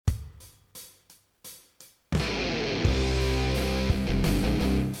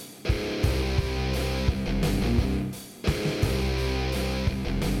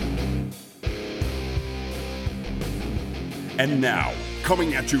And now,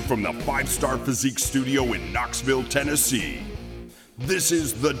 coming at you from the 5 Star Physique Studio in Knoxville, Tennessee, this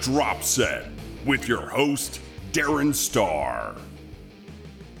is The Drop Set with your host, Darren Starr.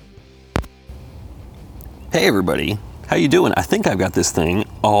 Hey everybody, how you doing? I think I've got this thing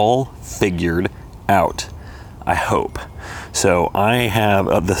all figured out. I hope. So I have,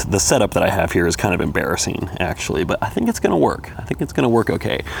 the setup that I have here is kind of embarrassing actually, but I think it's going to work. I think it's going to work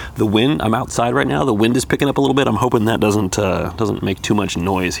okay. The wind, I'm outside right now, the wind is picking up a little bit. I'm hoping that doesn't make too much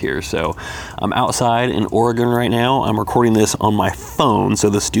noise here. So I'm outside in Oregon right now. I'm recording this on my phone, so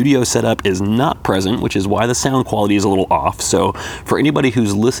the studio setup is not present, which is why the sound quality is a little off. So for anybody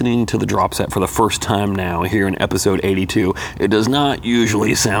who's listening to the Drop Set for the first time now here in episode 82, it does not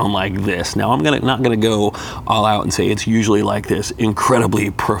usually sound like this. Now I'm not going to go all out and say it's usually like this incredibly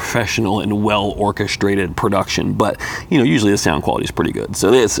professional and well orchestrated production, but usually the sound quality is pretty good.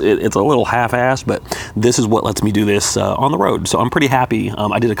 So it's a little half-assed, but this is what lets me do this on the road. So I'm pretty happy.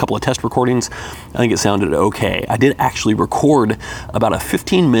 I did a couple of test recordings. I think it sounded okay. I did actually record about a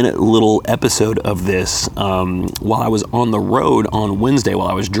 15-minute little episode of this while I was on the road on Wednesday while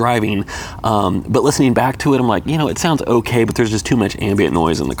I was driving, but listening back to it, I'm like, it sounds okay, but there's just too much ambient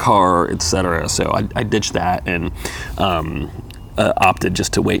noise in the car, etc. So I ditched that and opted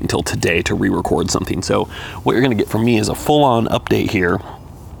just to wait until today to re-record something. So what you're going to get from me is a full-on update here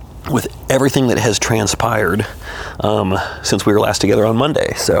with everything that has transpired since we were last together on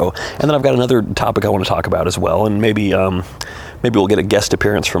Monday. So, and then I've got another topic I want to talk about as well, and maybe we'll get a guest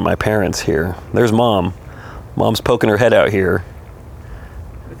appearance from my parents here. There's Mom. Mom's poking her head out here.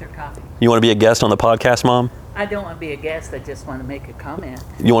 With her coffee. You want to be a guest on the podcast, Mom? I don't want to be a guest. I just want to make a comment.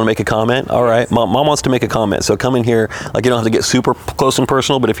 You want to make a comment? All right. Mom wants to make a comment. So come in here. Like, you don't have to get super close and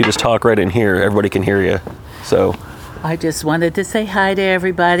personal, but if you just talk right in here, everybody can hear you. So I just wanted to say hi to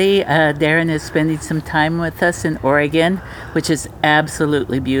everybody. Darren is spending some time with us in Oregon, which is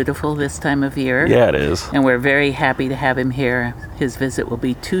absolutely beautiful this time of year. Yeah, it is. And we're very happy to have him here. His visit will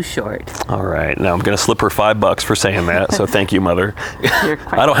be too short. All right. Now I'm going to slip her $5 for saying that. So thank you, Mother.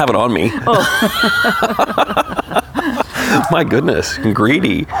 I don't have it on me. Oh. My goodness,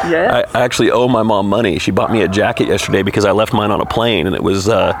 greedy. Yes. I actually owe my mom money. She bought me a jacket yesterday because I left mine on a plane, and it was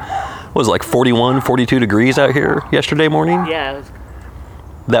like 41, 42 degrees out here yesterday morning? Yeah.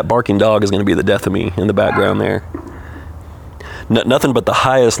 That barking dog is going to be the death of me in the background there. Nothing but the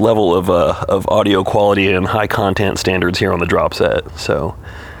highest level of audio quality and high content standards here on the Drop Set. So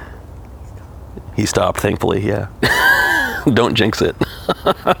he stopped, thankfully, yeah. Don't jinx it.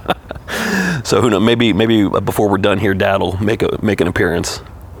 So who knows, maybe before we're done here, Dad'll make an appearance.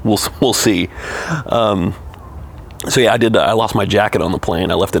 We'll see. So yeah, I lost my jacket on the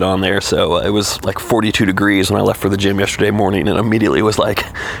plane. I left it on there, so it was like 42 degrees when I left for the gym yesterday morning, and immediately was like,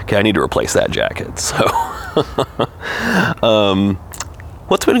 okay, I need to replace that jacket. So,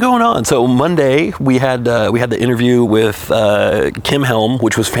 what's been going on? So Monday we had the interview with Kim Helm,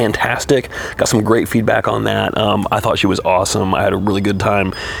 which was fantastic. Got some great feedback on that. I thought she was awesome. I had a really good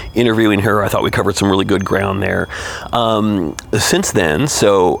time interviewing her. I thought we covered some really good ground there. Since then,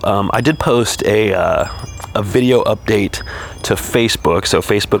 so I did post a video update to Facebook, so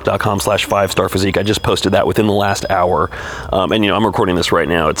facebook.com/5starphysique. I just posted that within the last hour, and I'm recording this right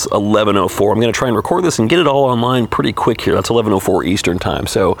now. It's 11:04. I'm going to try and record this and get it all online pretty quick here. That's 11:04 Eastern time.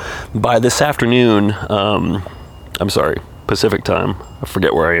 So by this afternoon, I'm sorry, Pacific time. I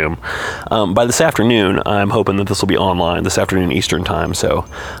forget where I am. By this afternoon, I'm hoping that this will be online this afternoon Eastern time. So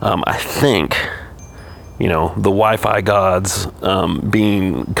I think, the Wi-Fi gods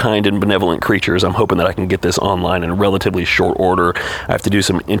being kind and benevolent creatures, I'm hoping that I can get this online in relatively short order. I have to do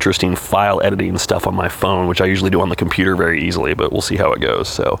some interesting file editing stuff on my phone, which I usually do on the computer very easily, but we'll see how it goes.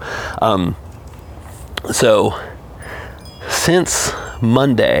 So since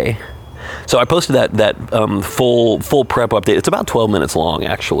Monday, so I posted that full prep update. It's about 12 minutes long,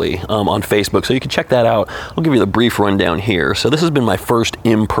 actually, on Facebook, so you can check that out. I'll give you the brief rundown here. So this has been my first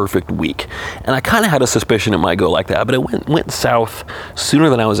imperfect week, and I kind of had a suspicion it might go like that, but it went south sooner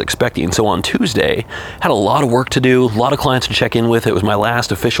than I was expecting. So on Tuesday, had a lot of work to do, a lot of clients to check in with. It was my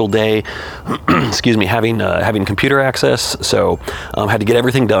last official day, excuse me, having computer access, so had to get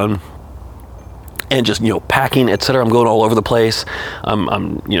everything done. And just, packing, etc. I'm going all over the place.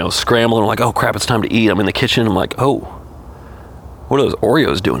 I'm scrambling. I'm like, oh crap, it's time to eat. I'm in the kitchen. I'm like, oh, what are those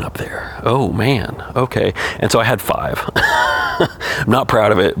Oreos doing up there? Oh man, okay. And so I had 5. I'm not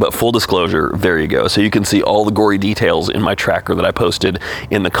proud of it, but full disclosure, there you go. So you can see all the gory details in my tracker that I posted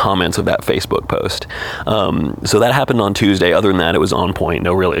in the comments of that Facebook post. So that happened on Tuesday. Other than that, it was on point.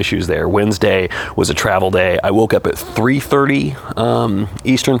 No real issues there. Wednesday was a travel day. I woke up at 3:30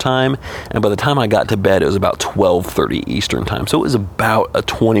 Eastern time, and by the time I got to bed, it was about 12:30 Eastern time. So it was about a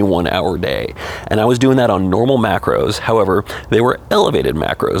 21-hour day. And I was doing that on normal macros. However, they were elevated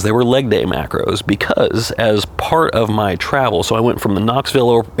macros. They were leg day macros because as part of my travel, so I went from the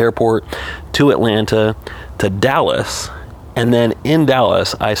Knoxville airport to Atlanta to Dallas, and then in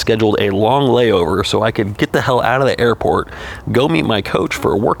Dallas, I scheduled a long layover so I could get the hell out of the airport, go meet my coach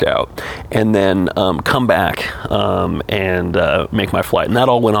for a workout, and then come back and make my flight. And that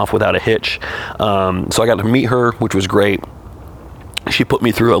all went off without a hitch. So I got to meet her, which was great. She put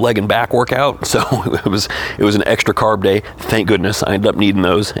me through a leg and back workout, so it was an extra carb day. Thank goodness I ended up needing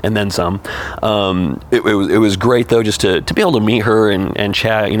those and then some. It was great though, just to be able to meet her and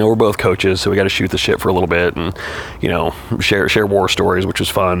chat. You know, we're both coaches, so we got to shoot the shit for a little bit and, you know, share war stories, which was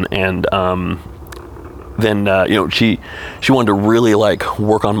fun. And then you know, she wanted to really like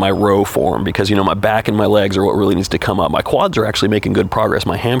work on my row form because, you know, my back and my legs are what really needs to come up. My quads are actually making good progress.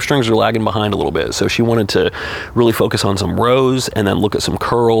 My hamstrings are lagging behind a little bit. So she wanted to really focus on some rows and then look at some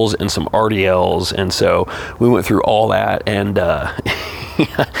curls and some RDLs. And so we went through all that, and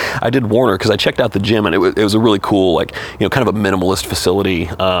I did warn her because I checked out the gym, and it was a really cool, like, you know, kind of a minimalist facility.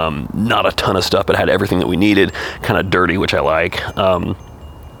 Not a ton of stuff, but had everything that we needed. Kind of dirty, which I like.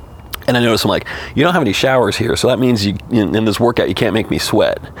 And I noticed, I'm like, you don't have any showers here, so that means in this workout you can't make me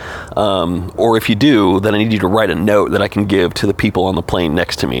sweat. Or if you do, then I need you to write a note that I can give to the people on the plane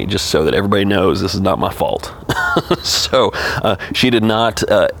next to me, just so that everybody knows this is not my fault. So she did not,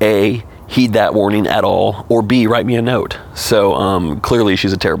 A, heed that warning at all, or B, write me a note. So clearly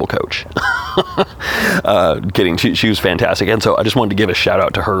she's a terrible coach. Kidding, she was fantastic. And so I just wanted to give a shout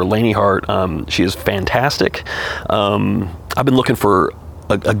out to her, Lainey Hart. She is fantastic. I've been looking for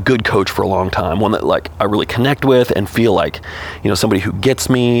a good coach for a long time, one that like I really connect with and feel like, you know, somebody who gets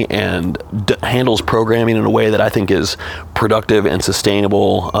me and handles programming in a way that I think is productive and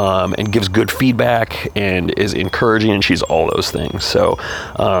sustainable, and gives good feedback and is encouraging, and she's all those things. So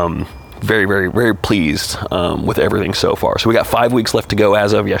very, very, very pleased with everything so far. So we got 5 weeks left to go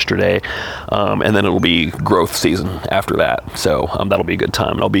as of yesterday, and then it'll be growth season after that. So that'll be a good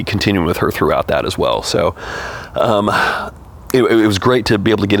time, and I'll be continuing with her throughout that as well. So it was great to be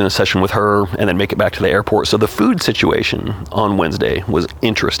able to get in a session with her and then make it back to the airport. So the food situation on Wednesday was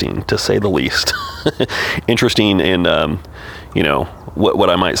interesting, to say the least. Interesting in, you know, what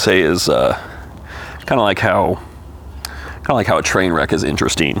I might say is kind of like how a train wreck is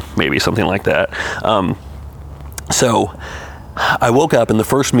interesting, maybe something like that. So I woke up and the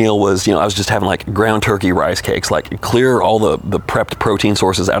first meal was, you know, I was just having like ground turkey rice cakes, like clear all the prepped protein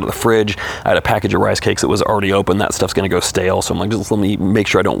sources out of the fridge. I had a package of rice cakes that was already open. That stuff's going to go stale. So I'm like, just let me make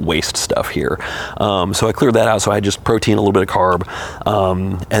sure I don't waste stuff here. So I cleared that out. So I had just protein, a little bit of carb.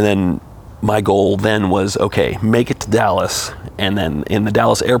 And then my goal then was, okay, make it to Dallas. And then in the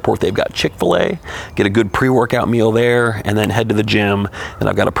Dallas airport, they've got Chick-fil-A, get a good pre-workout meal there, and then head to the gym. And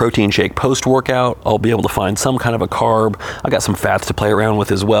I've got a protein shake post-workout. I'll be able to find some kind of a carb. I got some fats to play around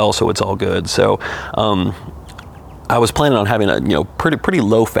with as well, so it's all good. So I was planning on having a, you know, pretty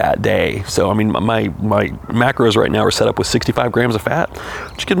low fat day. So I mean, my macros right now are set up with 65 grams of fat,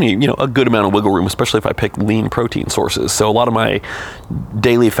 which gives me, you know, a good amount of wiggle room, especially if I pick lean protein sources. So a lot of my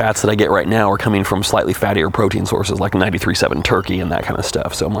daily fats that I get right now are coming from slightly fattier protein sources like 93.7 turkey and that kind of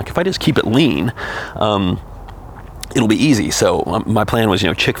stuff. So I'm like, if I just keep it lean, it'll be easy. So my plan was, you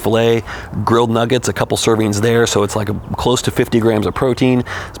know, Chick-fil-A, grilled nuggets, a couple servings there. So it's like close to 50 grams of protein.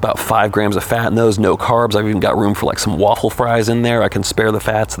 It's about 5 grams of fat in those, no carbs. I've even got room for like some waffle fries in there. I can spare the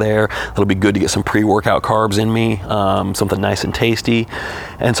fats there. That'll be good to get some pre-workout carbs in me, something nice and tasty.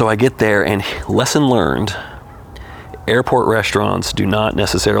 And so I get there, and lesson learned, airport restaurants do not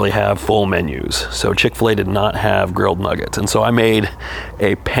necessarily have full menus. So Chick-fil-A did not have grilled nuggets. And so I made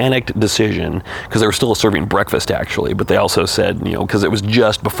a panicked decision, because they were still serving breakfast actually, but they also said, you know, because it was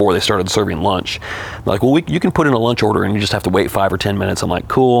just before they started serving lunch, they're like, well, you can put in a lunch order and you just have to wait 5 or 10 minutes. I'm like,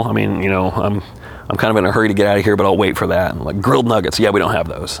 cool. I mean, you know, I'm kind of in a hurry to get out of here, but I'll wait for that. I'm like, grilled nuggets. Yeah, we don't have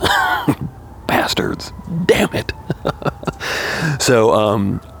those. Bastards. Damn it.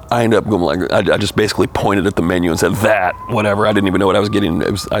 So, I ended up going like, I just basically pointed at the menu and said, that, whatever. I didn't even know what I was getting.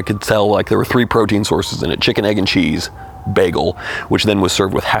 I could tell like there were 3 protein sources in it: chicken, egg, and cheese, bagel, which then was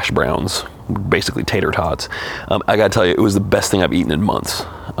served with hash browns, basically tater tots. I gotta tell you, it was the best thing I've eaten in months.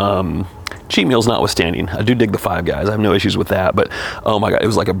 cheat meals notwithstanding, I do dig the Five Guys. I have no issues with that, but oh my God, it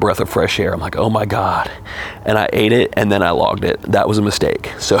was like a breath of fresh air. I'm like, oh my God. And I ate it and then I logged it. That was a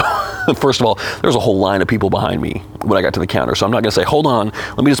mistake. So first of all, there's a whole line of people behind me when I got to the counter. So I'm not gonna say, hold on,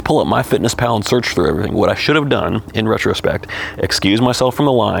 let me just pull up MyFitnessPal and search through everything. What I should have done in retrospect, excuse myself from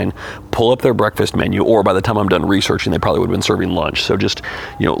the line, pull up their breakfast menu, or by the time I'm done researching, they probably would have been serving lunch. So just,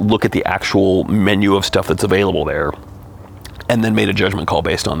 look at the actual menu of stuff that's available there, and then made a judgment call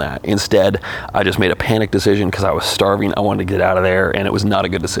based on that. Instead, I just made a panic decision because I was starving. I wanted to get out of there, and it was not a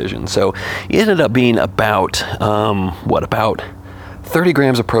good decision. So it ended up being about, about 30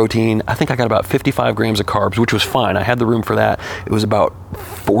 grams of protein. I think I got about 55 grams of carbs, which was fine. I had the room for that. It was about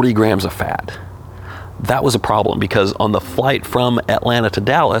 40 grams of fat. That was a problem because on the flight from Atlanta to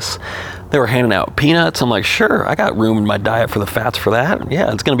Dallas, they were handing out peanuts. I'm like, sure, I got room in my diet for the fats for that.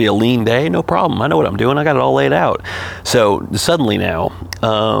 Yeah, it's going to be a lean day, no problem. I know what I'm doing. I got it all laid out. So suddenly now,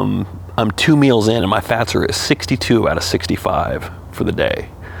 I'm 2 meals in and my fats are at 62 out of 65 for the day.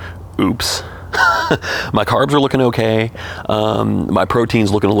 Oops. My carbs are looking okay. My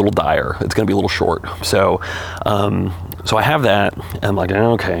protein's looking a little dire. It's going to be a little short. So I have that. And I'm like,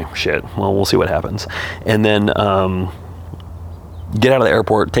 okay, shit. Well, we'll see what happens. And then get out of the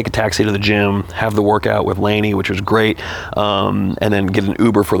airport, take a taxi to the gym, have the workout with Lainey, which was great, and then get an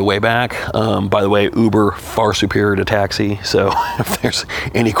Uber for the way back. By the way, Uber far superior to taxi. So if there's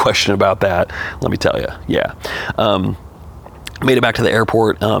any question about that, let me tell you, yeah. Made it back to the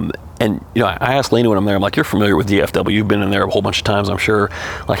airport. And, I asked Lainey when I'm there, I'm like, you're familiar with DFW. You've been in there a whole bunch of times, I'm sure.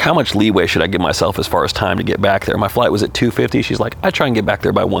 Like, how much leeway should I give myself as far as time to get back there? My flight was at 2:50. She's like, I try and get back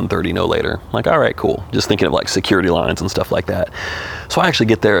there by 1:30, no later. I'm like, all right, cool. Just thinking of like security lines and stuff like that. So I actually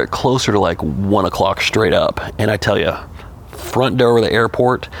get there closer to like 1 o'clock straight up. And I tell you, front door of the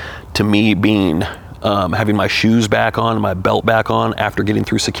airport, to me being having my shoes back on, my belt back on after getting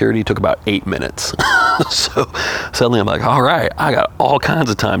through security took about 8 minutes. So suddenly I'm like, all right, I got all kinds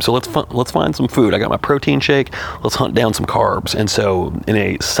of time. So let's find some food. I got my protein shake. Let's hunt down some carbs. And so in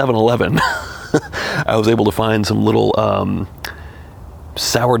a 7-Eleven, I was able to find some little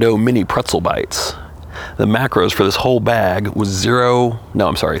sourdough mini pretzel bites. The macros for this whole bag was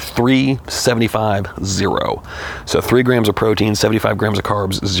 375, 0. So 3 grams of protein, 75 grams of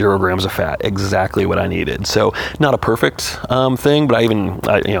carbs, 0 grams of fat. Exactly what I needed. So not a perfect thing, but I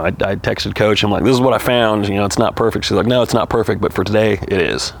texted Coach. I'm like, this is what I found. It's not perfect. She's like, no, it's not perfect, but for today it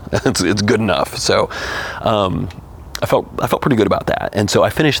is. It's good enough. So I felt pretty good about that. And so I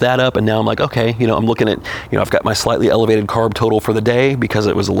finished that up, and now I'm like, okay, I'm looking at, I've got my slightly elevated carb total for the day because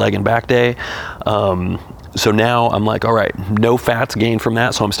it was a leg and back day. So now I'm like, all right, no fats gained from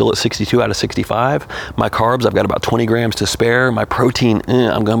that. So I'm still at 62 out of 65. My carbs, I've got about 20 grams to spare. My protein,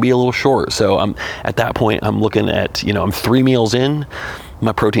 I'm going to be a little short. So at that point, I'm looking at, I'm 3 meals in.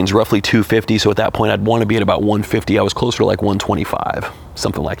 My protein's roughly 250. So at that point, I'd want to be at about 150. I was closer to like 125,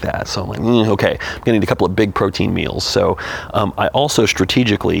 something like that. So I'm like, okay, I'm going to need a couple of big protein meals. So I also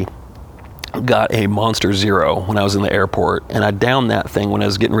strategically got a Monster Zero when I was in the airport, and I downed that thing when I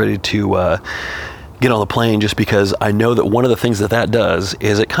was getting ready to get on the plane, just because I know that one of the things that does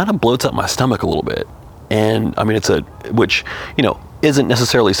is it kind of bloats up my stomach a little bit. And I mean, which isn't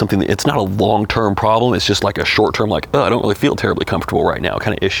necessarily something that, it's not a long-term problem. It's just like a short-term, like, oh, I don't really feel terribly comfortable right now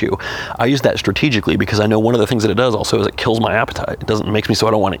kind of issue. I use that strategically because I know one of the things that it does also is it kills my appetite. It makes it so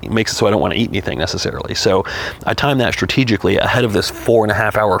I don't want to eat anything necessarily. So I time that strategically ahead of this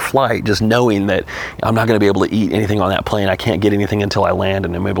 4.5-hour flight, just knowing that I'm not going to be able to eat anything on that plane. I can't get anything until I land,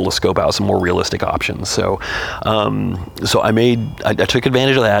 and I'm able to scope out some more realistic options. So I took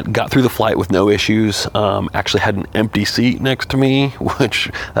advantage of that, got through the flight with no issues. Actually had an empty seat next to me, which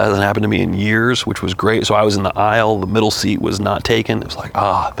hasn't happened to me in years, which was great. So I was in the aisle, the middle seat was not taken. It was like,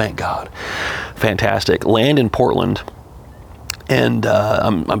 thank God. Fantastic. Land in Portland, and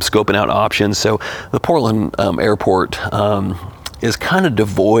I'm scoping out options. So the Portland airport is kind of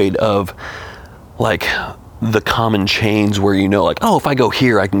devoid of like the common chains where if I go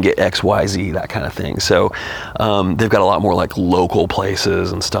here I can get X, Y, Z, that kind of thing. So they've got a lot more like local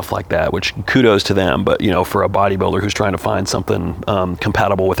places and stuff like that, which kudos to them. But for a bodybuilder who's trying to find something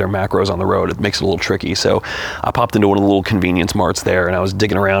compatible with their macros on the road, it makes it a little tricky. So I popped into one of the little convenience marts there, and I was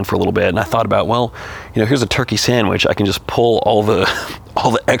digging around for a little bit, and I thought about, here's a turkey sandwich. I can just pull all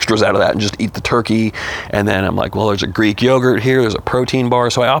all the extras out of that and just eat the turkey. And then I'm like, well, there's a Greek yogurt here, there's a protein bar.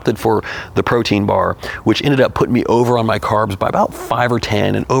 So I opted for the protein bar, which ended up putting me over on my carbs by about 5 or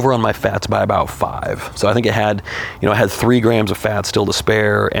 10 and over on my fats by about 5. So I think it had, I had 3 grams of fat still to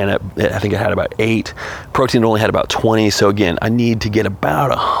spare, and I think it had about 8. Protein only had about 20. So again, I need to get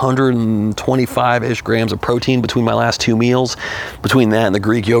about 125-ish grams of protein between my last 2 meals. Between that and the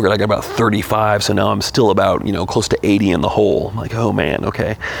Greek yogurt, I got about 35. So now I'm still about, close to 80 in the hole. I'm like, oh man,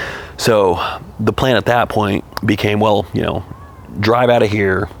 okay. So the plan at that point became, well, drive out of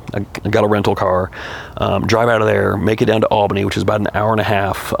here. I got a rental car, drive out of there, make it down to Albany, which is about an hour and a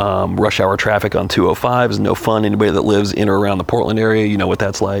half. Rush hour traffic on 205 is no fun. Anybody that lives in or around the Portland area, you know what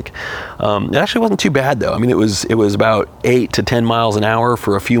that's like. It actually wasn't too bad though. I mean, it was about 8 to 10 miles an hour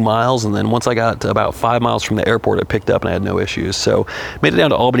for a few miles, and then once I got to about 5 miles from the airport, it picked up and I had no issues. So made it down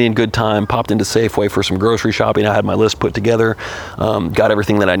to Albany in good time. Popped into Safeway for some grocery shopping. I had my list put together, got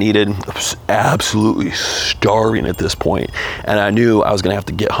everything that I needed. I was absolutely starving at this point, and I knew I was going to have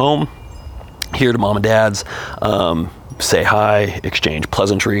to get home here to mom and dad's, say hi, exchange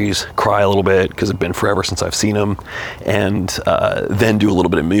pleasantries, cry a little bit because it's been forever since I've seen them, and then do a little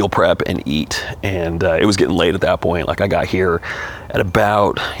bit of meal prep and eat. And it was getting late at that point. Like I got here at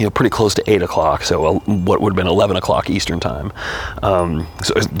about, pretty close to 8 o'clock. So what would have been 11 o'clock Eastern time. So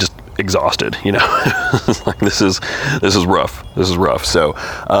it's just exhausted, It's like, this is rough. This is rough. So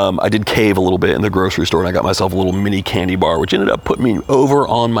I did cave a little bit in the grocery store, and I got myself a little mini candy bar, which ended up putting me over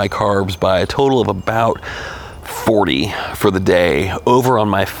on my carbs by a total of about 40 for the day. Over on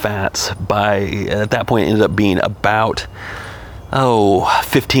my fats by, at that point, it ended up being about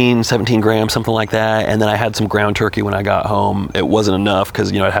 15, 17 grams, something like that. And then I had some ground turkey when I got home. It wasn't enough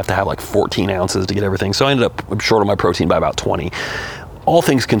because, I'd have to have like 14 ounces to get everything. So I ended up short on my protein by about 20. All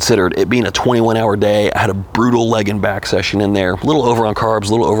things considered, it being a 21-hour day, I had a brutal leg and back session in there. A little over on carbs, a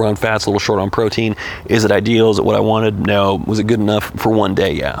little over on fats, a little short on protein. Is it ideal? Is it what I wanted? No. Was it good enough for one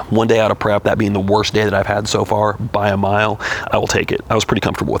day? Yeah. One day out of prep, that being the worst day that I've had so far by a mile, I will take it. I was pretty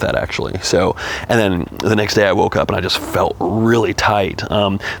comfortable with that, actually. So, and then the next day I woke up and I just felt really tight.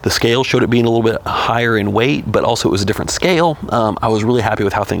 The scale showed it being a little bit higher in weight, but also it was a different scale. I was really happy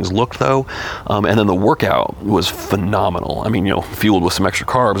with how things looked, though. And then the workout was phenomenal. I mean, fueled with some extra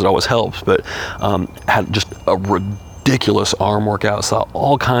carbs, it always helps, but had just a ridiculous arm workout. Saw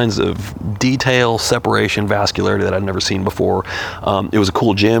all kinds of detail, separation, vascularity that I'd never seen before. It was a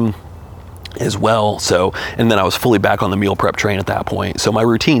cool gym as well. So, and then I was fully back on the meal prep train at that point. So my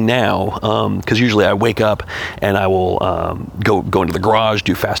routine now, because usually I wake up and I will go into the garage,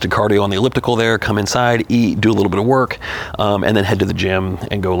 do fasted cardio on the elliptical there, come inside, eat, do a little bit of work, and then head to the gym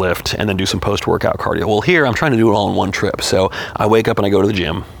and go lift, and then do some post-workout cardio. Well, here I'm trying to do it all in one trip. So I wake up and I go to the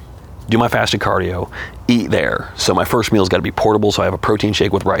gym, do my fasted cardio, eat there. So my first meal's got to be portable, so I have a protein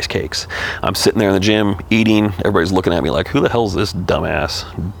shake with rice cakes. I'm sitting there in the gym, eating. Everybody's looking at me like, who the hell's this dumbass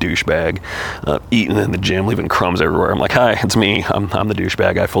douchebag eating in the gym, leaving crumbs everywhere. I'm like, hi, it's me. I'm the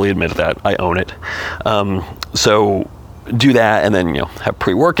douchebag. I fully admit that. I own it. So do that, and then have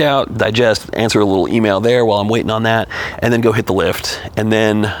pre-workout, digest, answer a little email there while I'm waiting on that, and then go hit the lift, and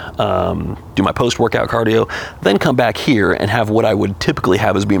then do my post-workout cardio, then come back here and have what I would typically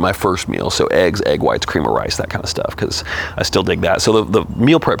have as being my first meal. So eggs, egg whites, cream of rice, that kind of stuff, because I still dig that. So the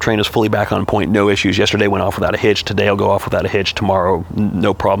meal prep train is fully back on point, no issues. Yesterday went off without a hitch. Today I'll go off without a hitch. Tomorrow,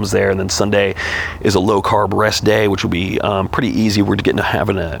 no problems there. And then Sunday is a low-carb rest day, which will be pretty easy. We're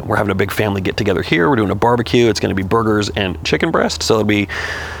having a big family get-together here. We're doing a barbecue. It's going to be burgers and chicken breast. So it'll be,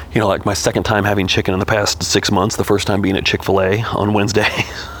 like my second time having chicken in the past 6 months, the first time being at Chick-fil-A on Wednesday.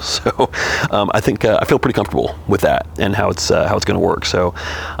 So I think I feel pretty comfortable with that and how it's going to work. So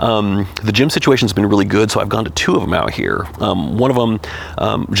the gym situation's been really good. So I've gone to 2 of them out here. One of them,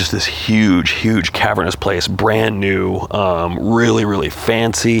 just this huge cavernous place, brand new, really, really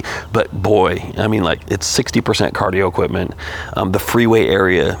fancy. But boy, I mean, like it's 60% cardio equipment. The freeway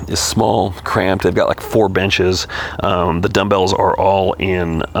area is small, cramped. They've got like 4 benches. The dumbbells are all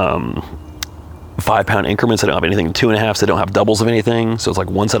in 5-pound increments. They don't have anything in 2.5s. They don't have doubles of anything. So it's like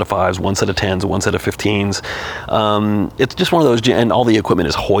 1 set of 5s, 1 set of 10s, 1 set of 15s. It's just one of those, and all the equipment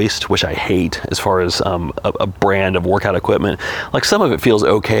is Hoist, which I hate as far as a brand of workout equipment. Like some of it feels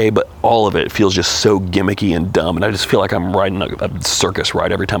okay, but all of it feels just so gimmicky and dumb. And I just feel like I'm riding a circus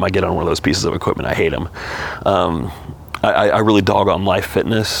ride every time I get on one of those pieces of equipment. I hate them. I really dog on Life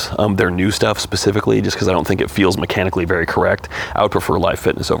Fitness, their new stuff specifically, just because I don't think it feels mechanically very correct. I would prefer Life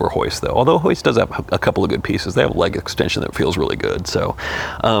Fitness over Hoist, though. Although Hoist does have a couple of good pieces. They have a leg extension that feels really good. So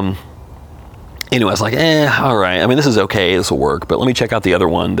anyway, I was like, all right. I mean, this is okay. This will work. But let me check out the other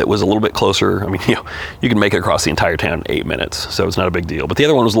one that was a little bit closer. I mean, you can make it across the entire town in 8 minutes, so it's not a big deal. But the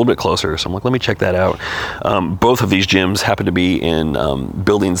other one was a little bit closer, so I'm like, let me check that out. Both of these gyms happen to be in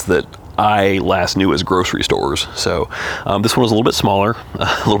buildings that I last knew as grocery stores. So this one was a little bit smaller,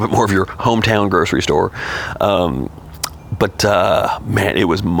 a little bit more of your hometown grocery store. But man, it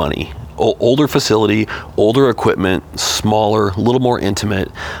was money. Older facility, older equipment, smaller, a little more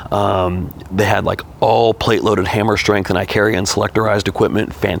intimate. They had like all plate-loaded hammer strength and Icarian selectorized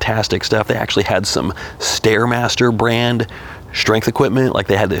equipment, fantastic stuff. They actually had some Stairmaster brand strength equipment. Like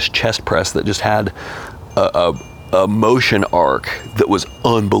they had this chest press that just had a motion arc that was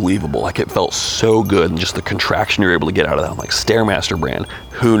unbelievable. Like it felt so good, and just the contraction you're able to get out of that. I'm like, Stairmaster brand,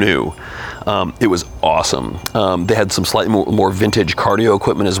 who knew? It was awesome. They had some slightly more vintage cardio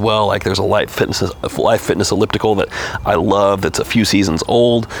equipment as well. Like there's a Life Fitness elliptical that I love that's a few seasons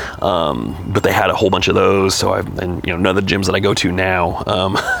old, but they had a whole bunch of those. So none of the gyms that I go to now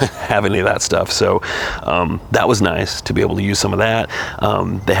have any of that stuff. So that was nice to be able to use some of that.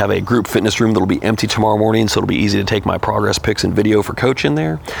 They have a group fitness room that'll be empty tomorrow morning, so it'll be easy to take my progress pics and video for Coach in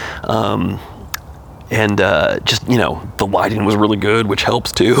there. And just, the lighting was really good, which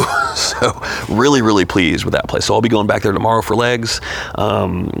helps too. So really, really pleased with that place. So I'll be going back there tomorrow for legs,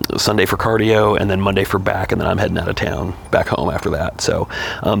 Sunday for cardio, and then Monday for back. And then I'm heading out of town back home after that. So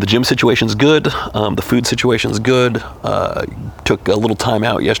the gym situation's good. The food situation's good. Took a little time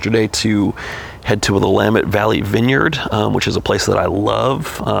out yesterday to head to the Willamette Valley Vineyard, which is a place that I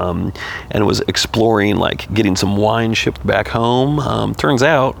love, and was exploring like getting some wine shipped back home. Turns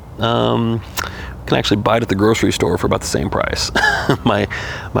out, can actually buy it at the grocery store for about the same price. My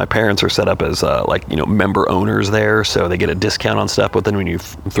parents are set up as member owners there, so they get a discount on stuff. But then when you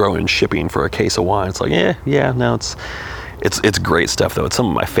throw in shipping for a case of wine, it's like it's great stuff though. It's some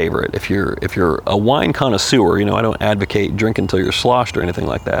of my favorite. If you're a wine connoisseur, I don't advocate drinking until you're sloshed or anything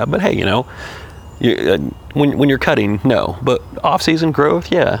like that. But hey, when you're cutting, no. But off-season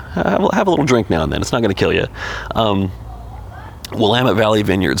growth, yeah, have a little drink now and then. It's not going to kill you. Willamette Valley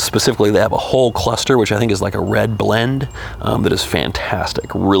Vineyards, specifically, they have a whole cluster, which I think is like a red blend, that is fantastic.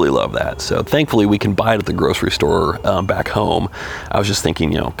 Really love that. So thankfully, we can buy it at the grocery store back home. I was just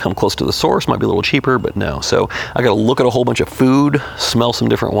thinking, come close to the source, might be a little cheaper, but no. So I got to look at a whole bunch of food, smell some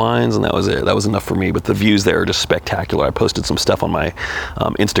different wines, and that was it. That was enough for me. But the views there are just spectacular. I posted some stuff on my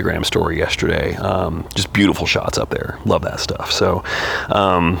Instagram story yesterday. Just beautiful shots up there. Love that stuff. So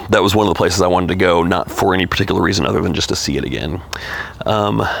that was one of the places I wanted to go, not for any particular reason other than just to see it again.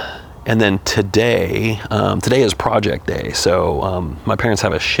 And then today is project day. So my parents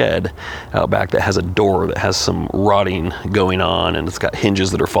have a shed out back that has a door that has some rotting going on, and it's got hinges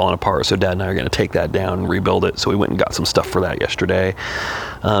that are falling apart. So Dad and I are going to take that down and rebuild it. So we went and got some stuff for that yesterday.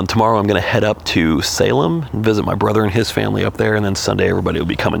 Tomorrow I'm going to head up to Salem and visit my brother and his family up there. And then Sunday everybody will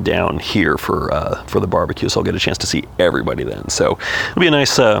be coming down here for the barbecue. So I'll get a chance to see everybody then. So it'll be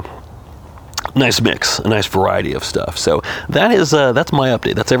a nice mix, a nice variety of stuff. So that's my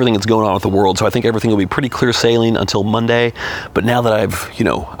update. That's everything that's going on with the world. So I think everything will be pretty clear sailing until Monday. But now that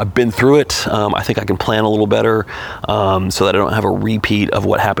I've been through it, I think I can plan a little better, so that I don't have a repeat of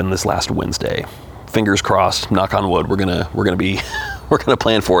what happened this last Wednesday. Fingers crossed, knock on wood, we're gonna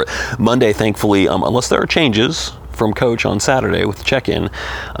plan for it. Monday, thankfully, unless there are changes from Coach on Saturday with the check-in,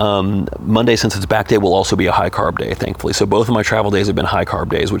 Monday, since it's back day, will also be a high carb day, thankfully. So both of my travel days have been high carb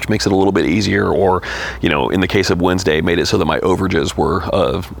days, which makes it a little bit easier, or in the case of Wednesday, made it so that my overages were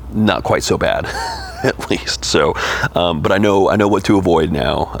not quite so bad. At least. So, but I know what to avoid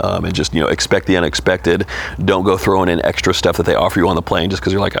now, and just, expect the unexpected. Don't go throwing in extra stuff that they offer you on the plane just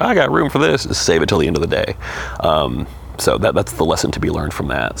because you're like, I got room for this. Just save it till the end of the day. So that's the lesson to be learned from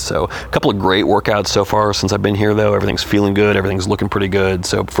that. So a couple of great workouts so far since I've been here, though. Everything's feeling good. Everything's looking pretty good.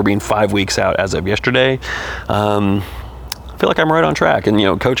 So for being 5 weeks out as of yesterday, I feel like I'm right on track.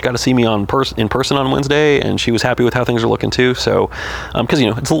 And, Coach got to see me in person on Wednesday, and she was happy with how things are looking too. So, because,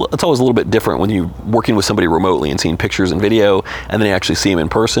 it's always a little bit different when you're working with somebody remotely and seeing pictures and video, and then you actually see them in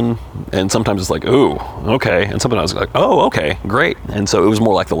person. And sometimes it's like, ooh, okay. And sometimes it's like, oh, okay, great. And so it was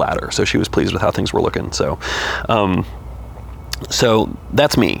more like the latter. So she was pleased with how things were looking. So, So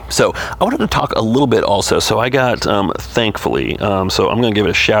that's me. So I wanted to talk a little bit also. So I got, thankfully, so I'm going to give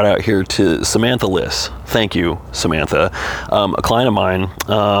it a shout out here to Samantha Liss. Thank you, Samantha. A client of mine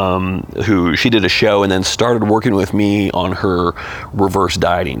who she did a show and then started working with me on her reverse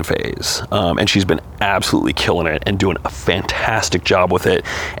dieting phase. And she's been absolutely killing it and doing a fantastic job with it.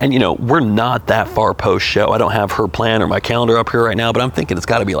 And, we're not that far post-show. I don't have her plan or my calendar up here right now, but I'm thinking it's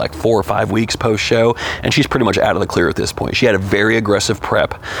got to be like 4 or 5 weeks post-show. And she's pretty much out of the clear at this point. She had a very aggressive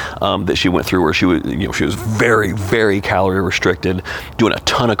prep that she went through, where she was very, very calorie restricted, doing a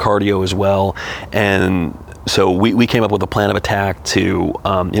ton of cardio as well. And so we came up with a plan of attack to,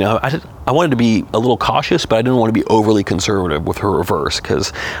 I wanted to be a little cautious, but I didn't want to be overly conservative with her reverse,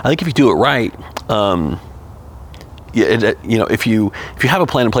 because I think if you do it right, if you have a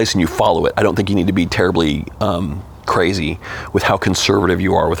plan in place and you follow it, I don't think you need to be terribly crazy with how conservative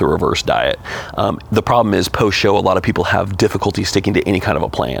you are with a reverse diet. The problem is post-show, a lot of people have difficulty sticking to any kind of a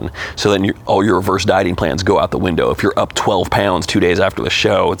plan. So then all your reverse dieting plans go out the window. If you're up 12 pounds 2 days after the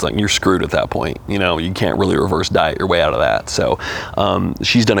show, it's like you're screwed at that point. You can't really reverse diet your way out of that. So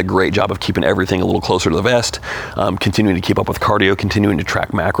she's done a great job of keeping everything a little closer to the vest, continuing to keep up with cardio, continuing to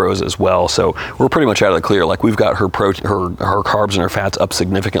track macros as well. So we're pretty much out of the clear. Like, we've got her carbs and her fats up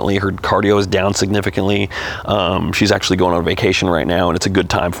significantly. Her cardio is down significantly. She's actually going on vacation right now, and it's a good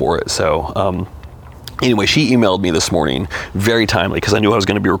time for it. So anyway, she emailed me this morning, very timely, because I knew I was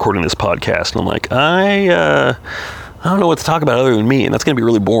going to be recording this podcast. And I'm like, I don't know what to talk about other than me, and that's going to be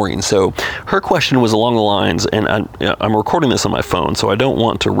really boring. So her question was along the lines, and I'm recording this on my phone, so I don't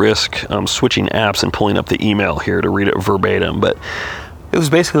want to risk switching apps and pulling up the email here to read it verbatim. But it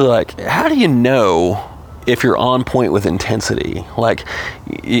was basically like, how do you know if you're on point with intensity? Like,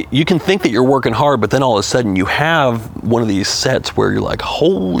 you can think that you're working hard, but then all of a sudden you have one of these sets where you're like,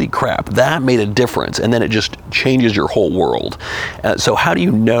 holy crap, that made a difference, and then it just changes your whole world. So how do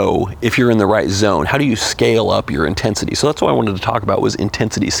you know if you're in the right zone? How do you scale up your intensity? So that's what I wanted to talk about, was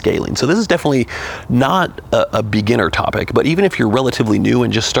intensity scaling. So this is definitely not a beginner topic, but even if you're relatively new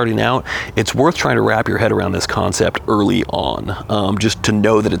and just starting out, it's worth trying to wrap your head around this concept early on, just to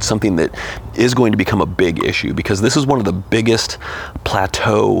know that it's something that is going to become a big issue, because this is one of the biggest plateau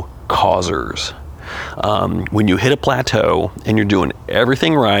causers. When you hit a plateau and you're doing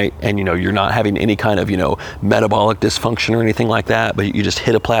everything right, and you're not having any kind of metabolic dysfunction or anything like that, but you just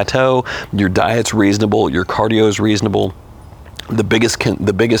hit a plateau, your diet's reasonable, your cardio is reasonable. The biggest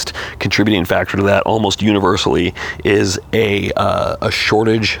contributing factor to that, almost universally, is a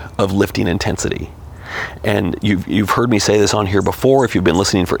shortage of lifting intensity. And you've heard me say this on here before, if you've been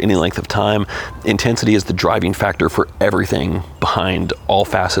listening for any length of time. Intensity is the driving factor for everything behind all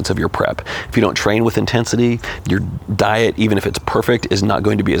facets of your prep. If you don't train with intensity, your diet, even if it's perfect, is not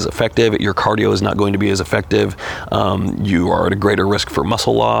going to be as effective. Your cardio is not going to be as effective. You are at a greater risk for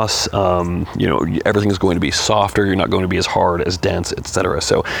muscle loss. Everything is going to be softer. You're not going to be as hard, as dense, etc.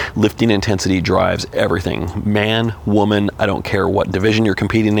 So lifting intensity drives everything. Man, woman, I don't care what division you're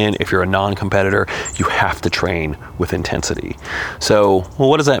competing in. If you're a non-competitor, you have to train with intensity. So,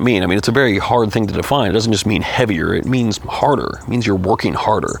 what does that mean? I mean, it's a very hard thing to define. It doesn't just mean heavier, it means harder. It means you're working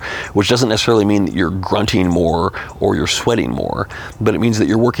harder, which doesn't necessarily mean that you're grunting more or you're sweating more, but it means that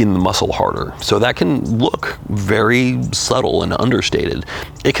you're working the muscle harder. So that can look very subtle and understated.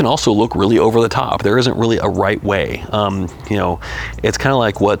 It can also look really over the top. There isn't really a right way. It's kind of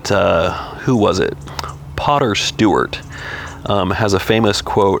like what, who was it? Potter Stewart has a famous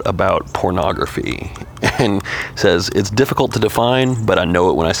quote about pornography, and says, "It's difficult to define, but I know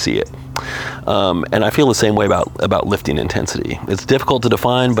it when I see it." And I feel the same way about lifting intensity. It's difficult to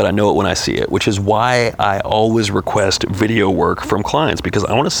define, but I know it when I see it, which is why I always request video work from clients, because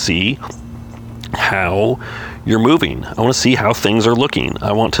I want to see how you're moving. I want to see how things are looking.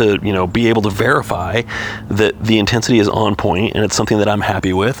 I want to, be able to verify that the intensity is on point and it's something that I'm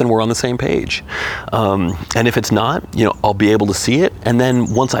happy with and we're on the same page. And if it's not, I'll be able to see it. And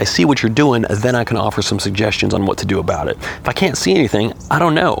then once I see what you're doing, then I can offer some suggestions on what to do about it. If I can't see anything, I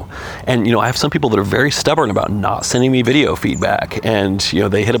don't know. And, I have some people that are very stubborn about not sending me video feedback. And,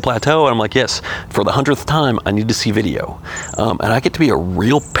 they hit a plateau and I'm like, yes, for the 100th time, I need to see video. And I get to be a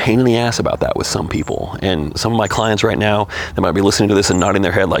real pain in the ass about that with some people. And some of my clients right now, they might be listening to this and nodding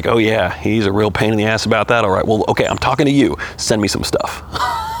their head like, oh yeah, he's a real pain in the ass about that. All right, well, okay, I'm talking to you. Send me some stuff.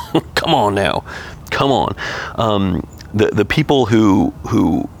 Come on now. Come on. The people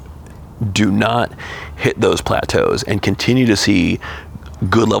who do not hit those plateaus and continue to see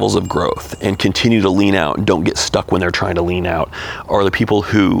good levels of growth and continue to lean out and don't get stuck when they're trying to lean out are the people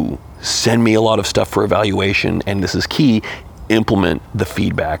who send me a lot of stuff for evaluation, and this is key, implement the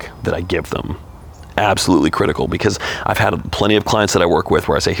feedback that I give them. Absolutely critical, because I've had plenty of clients that I work with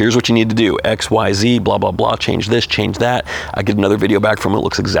where I say, here's what you need to do, X, Y, Z, blah, blah, blah, change this, change that. I get another video back from it,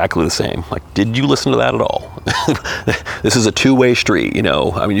 looks exactly the same. Like, did you listen to that at all? This is a two-way street,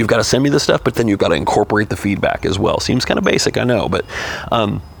 I mean, you've got to send me this stuff, but then you've got to incorporate the feedback as well. Seems kind of basic, I know, but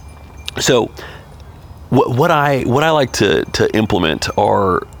so what I like to implement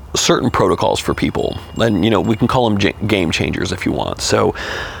are certain protocols for people, and we can call them game changers if you want. So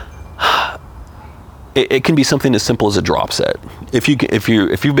it can be something as simple as a drop set. If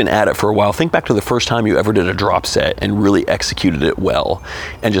you've been at it for a while, think back to the first time you ever did a drop set and really executed it well,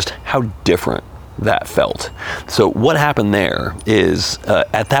 and just how different that felt. So what happened there is,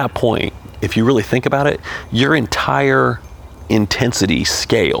 at that point, if you really think about it, your entire intensity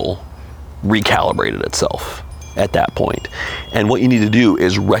scale recalibrated itself at that point. And what you need to do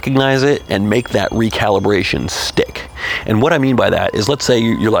is recognize it and make that recalibration stick. And what I mean by that is, let's say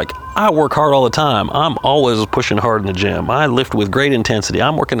you're like, I work hard all the time. I'm always pushing hard in the gym. I lift with great intensity.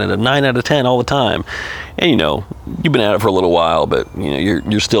 I'm working at a 9 out of 10 all the time. And you've been at it for a little while, but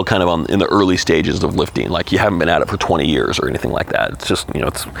you're still kind of in the early stages of lifting. Like, you haven't been at it for 20 years or anything like that. It's just,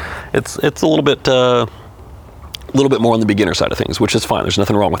 it's a little bit more on the beginner side of things, which is fine. There's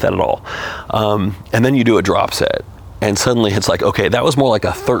nothing wrong with that at all. And then you do a drop set, and suddenly it's like, okay, that was more like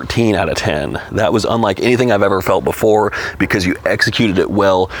a 13 out of 10. That was unlike anything I've ever felt before, because you executed it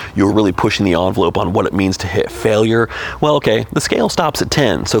well. You were really pushing the envelope on what it means to hit failure. Well, okay, the scale stops at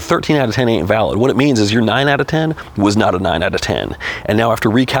 10, so 13 out of 10 ain't valid. What it means is your 9 out of 10 was not a 9 out of 10. And now, after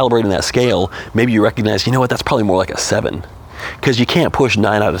recalibrating that scale, maybe you recognize, you know what, that's probably more like a 7. Because you can't push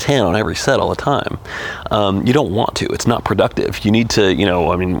 9 out of 10 on every set all the time. You don't want to. It's not productive. You need to,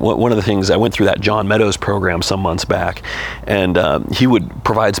 one of the things, I went through that John Meadows program some months back, and he would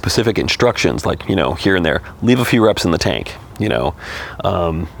provide specific instructions, like, here and there, leave a few reps in the tank. I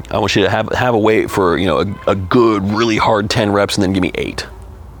want you to have a weight for, a good, really hard 10 reps, and then give me 8,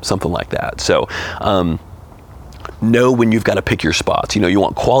 something like that. So, know when you've got to pick your spots. You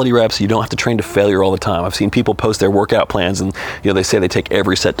want quality reps. You don't have to train to failure all the time. I've seen people post their workout plans, and they say they take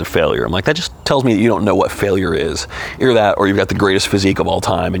every set to failure. I'm like, that just tells me that you don't know what failure is. Either that, or you've got the greatest physique of all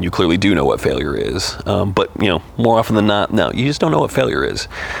time, and you clearly do know what failure is. But more often than not, no, you just don't know what failure is.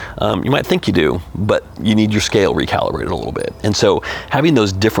 You might think you do, but you need your scale recalibrated a little bit. And so having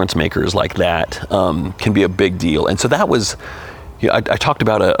those difference makers like that can be a big deal. And so that was. I talked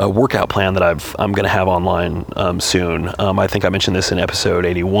about a workout plan that I'm going to have online soon. I think I mentioned this in episode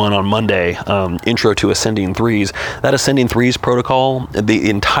 81 on Monday, Intro to Ascending Threes. That Ascending Threes protocol,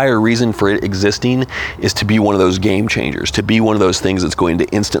 the entire reason for it existing is to be one of those game changers, to be one of those things that's going to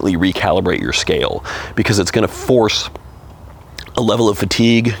instantly recalibrate your scale, because it's going to force a level of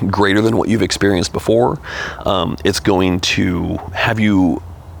fatigue greater than what you've experienced before. It's going to have you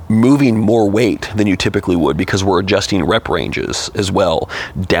moving more weight than you typically would, because we're adjusting rep ranges as well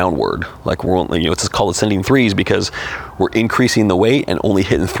downward. Like, we're only, it's called Ascending Threes because we're increasing the weight and only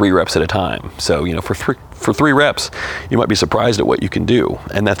hitting 3 reps at a time. So, for 3 reps, you might be surprised at what you can do.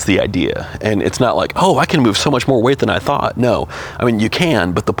 And that's the idea. And it's not like, oh, I can move so much more weight than I thought. No, you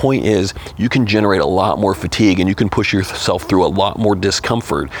can, but the point is, you can generate a lot more fatigue, and you can push yourself through a lot more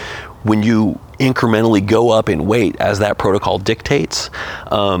discomfort when you incrementally go up in weight as that protocol dictates.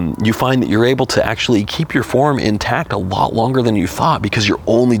 You find that you're able to actually keep your form intact a lot longer than you thought, because you're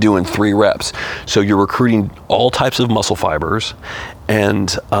only doing 3 reps. So you're recruiting all types of muscle fibers,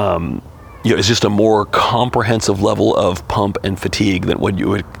 and it's just a more comprehensive level of pump and fatigue than what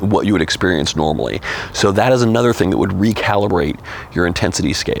you would experience normally. So that is another thing that would recalibrate your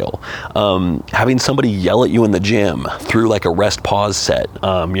intensity scale. Having somebody yell at you in the gym through like a rest pause set.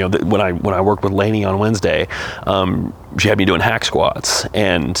 When I worked with Lainey on Wednesday, she had me doing hack squats,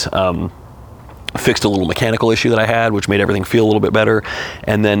 and fixed a little mechanical issue that I had, which made everything feel a little bit better,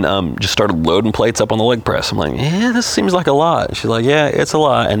 and then just started loading plates up on the leg press. I'm like, yeah, this seems like a lot. She's like, yeah, it's a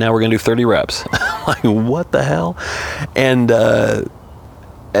lot, and now we're gonna do 30 reps. I'm like, what the hell? And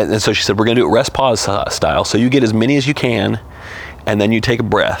so she said, we're gonna do it rest pause style, so you get as many as you can, and then you take a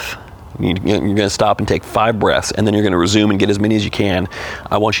breath. You're going to stop and take 5 breaths, and then you're going to resume and get as many as you can.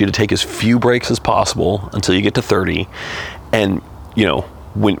 I want you to take as few breaks as possible until you get to 30, and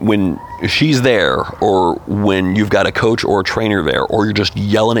when she's there, or when you've got a coach or a trainer there, or you're just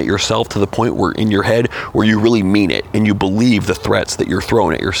yelling at yourself to the point where in your head where you really mean it and you believe the threats that you're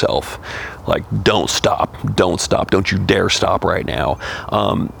throwing at yourself, like, don't stop, don't you dare stop right now,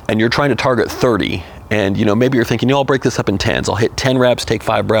 and you're trying to target 30, and maybe you're thinking, I'll break this up in 10s. I'll hit 10 reps, take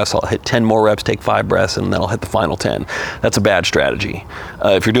 5 breaths. I'll hit 10 more reps, take 5 breaths, and then I'll hit the final 10. That's a bad strategy.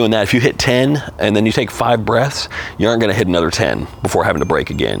 If you're doing that, if you hit 10 and then you take 5 breaths, you aren't going to hit another 10 before having to break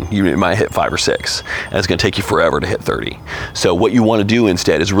again. You might hit 5 or 6, and it's going to take you forever to hit 30. So what you want to do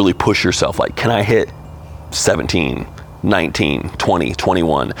instead is really push yourself. Like, can I hit 17? 19, 20,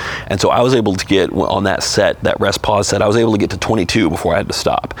 21. And so I was able to get on that set, that rest pause set, I was able to get to 22 before I had to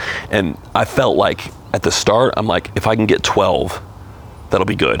stop. And I felt like at the start, I'm like, if I can get 12, that'll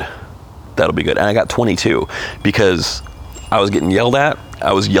be good. And I got 22 because I was getting yelled at,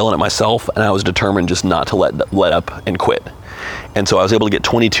 I was yelling at myself, and I was determined just not to let up and quit. And so I was able to get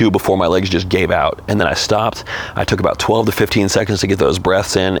 22 before my legs just gave out. And then I stopped. I took about 12 to 15 seconds to get those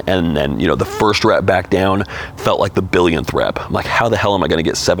breaths in. And then, the first rep back down felt like the billionth rep. I'm like, how the hell am I going to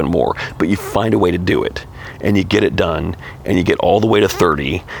get 7 more? But you find a way to do it. And you get it done. And you get all the way to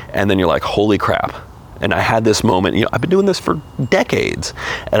 30. And then you're like, holy crap. And I had this moment, I've been doing this for decades.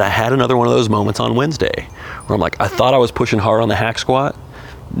 And I had another one of those moments on Wednesday where I'm like, I thought I was pushing hard on the hack squat.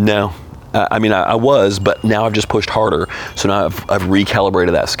 No. I was, but now I've just pushed harder. So now I've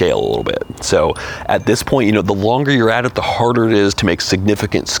recalibrated that scale a little bit. So at this point, the longer you're at it, the harder it is to make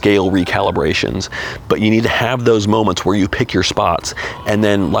significant scale recalibrations. But you need to have those moments where you pick your spots. And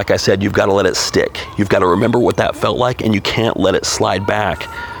then, like I said, you've got to let it stick. You've got to remember what that felt like, and you can't let it slide back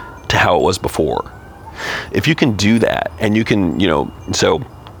to how it was before. If you can do that, and you can,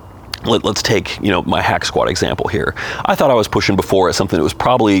 let's take, my hack squat example here. I thought I was pushing before at something that was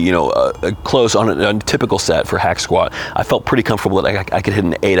probably, close on a typical set for hack squat. I felt pretty comfortable that I could hit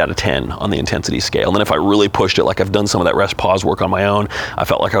an 8 out of 10 on the intensity scale. And then if I really pushed it, like I've done some of that rest pause work on my own, I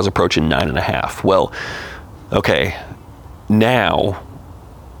felt like I was approaching 9.5. Well, okay, now,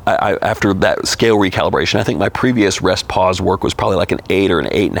 after that scale recalibration, I think my previous rest pause work was probably like an 8 or an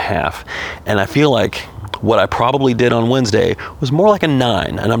 8.5. And I feel like what I probably did on Wednesday was more like a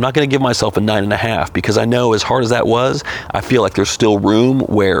 9, and I'm not going to give myself a 9.5 because I know as hard as that was, I feel like there's still room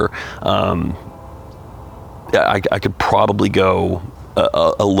where I could probably go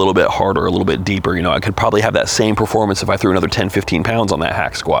a little bit harder, a little bit deeper. I could probably have that same performance if I threw another 10, 15 pounds on that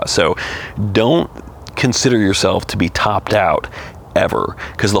hack squat. So don't consider yourself to be topped out ever,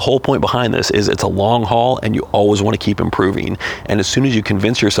 because the whole point behind this is it's a long haul and you always want to keep improving. And as soon as you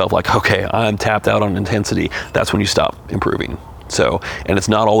convince yourself like, okay, I'm tapped out on intensity, that's when you stop improving. So, and it's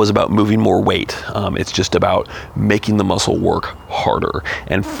not always about moving more weight. It's just about making the muscle work harder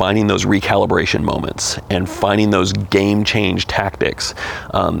and finding those recalibration moments and finding those game change tactics.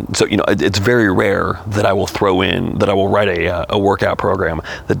 So, it's very rare that I will write a workout program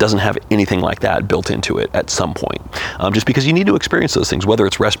that doesn't have anything like that built into it at some point. Just because you need to experience those things, whether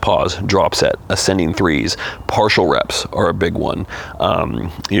it's rest pause, drop set, ascending threes, partial reps are a big one.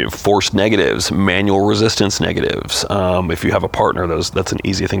 Forced negatives, manual resistance negatives. If you have a partner, that's an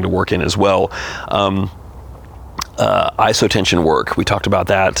easy thing to work in as well. Isotension work, we talked about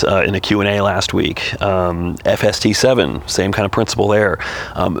that in a Q&A last week. FST7, same kind of principle there.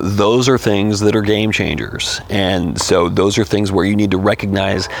 Those are things that are game changers. And so those are things where you need to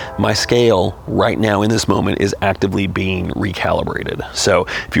recognize my scale right now in this moment is actively being recalibrated. So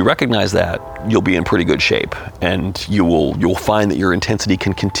if you recognize that, you'll be in pretty good shape, and you'll find that your intensity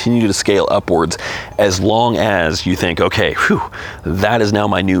can continue to scale upwards as long as you think, okay, that is now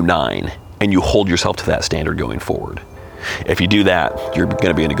my new 9. And you hold yourself to that standard going forward. If you do that, you're going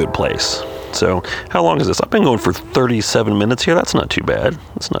to be in a good place. So how long is this? I've been going for 37 minutes here. That's not too bad.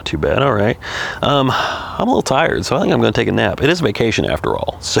 All right. I'm a little tired, so I think I'm going to take a nap. It is vacation after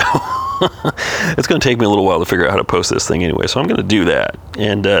all. So it's going to take me a little while to figure out how to post this thing anyway. So I'm going to do that.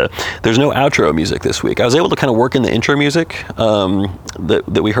 And there's no outro music this week. I was able to kind of work in the intro music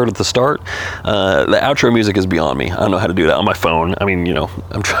that we heard at the start. The outro music is beyond me. I don't know how to do that on my phone.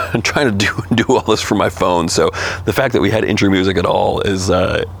 I'm trying to do all this from my phone. So the fact that we had intro music at all is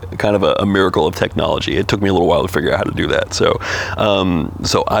kind of a miracle of technology. It took me a little while to figure out how to do that. So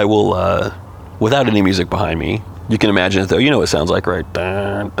I will, without any music behind me, you can imagine it though. You know what it sounds like, right?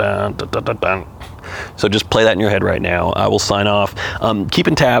 Dun, dun, dun, dun, dun, dun. So just play that in your head right now. I will sign off.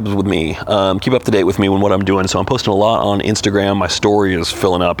 Keeping tabs with me. Keep up to date with me on what I'm doing. So I'm posting a lot on Instagram. My story is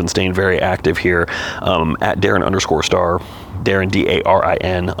filling up and staying very active here at Darren_star. Darren,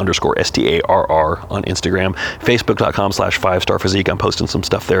 DARIN _STARR on Instagram. Facebook.com/5star physique. I'm posting some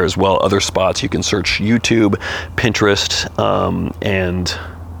stuff there as well. Other spots you can search YouTube, Pinterest, and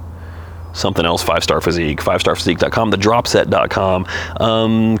something else, 5-Star Physique, 5starphysique.com,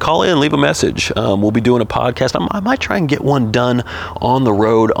 thedropset.com. Call in, leave a message. We'll be doing a podcast. I might try and get one done on the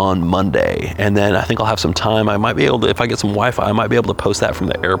road on Monday. And then I think I'll have some time. I might be able to, if I get some Wi-Fi, I might be able to post that from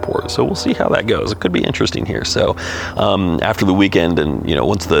the airport. So we'll see how that goes. It could be interesting here. So after the weekend and,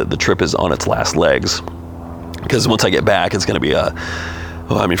 once the trip is on its last legs, because once I get back, it's going to be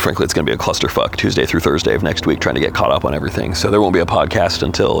frankly, it's going to be a clusterfuck Tuesday through Thursday of next week trying to get caught up on everything. So there won't be a podcast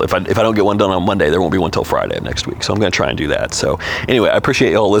until, if I don't get one done on Monday, there won't be one until Friday of next week. So I'm going to try and do that. So anyway, I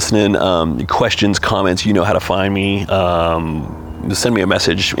appreciate y'all listening. Questions, comments, you know how to find me. Send me a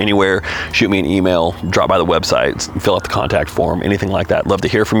message anywhere, shoot me an email, drop by the website, fill out the contact form, anything like that. Love to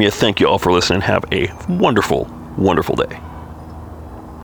hear from you. Thank you all for listening. Have a wonderful, wonderful day.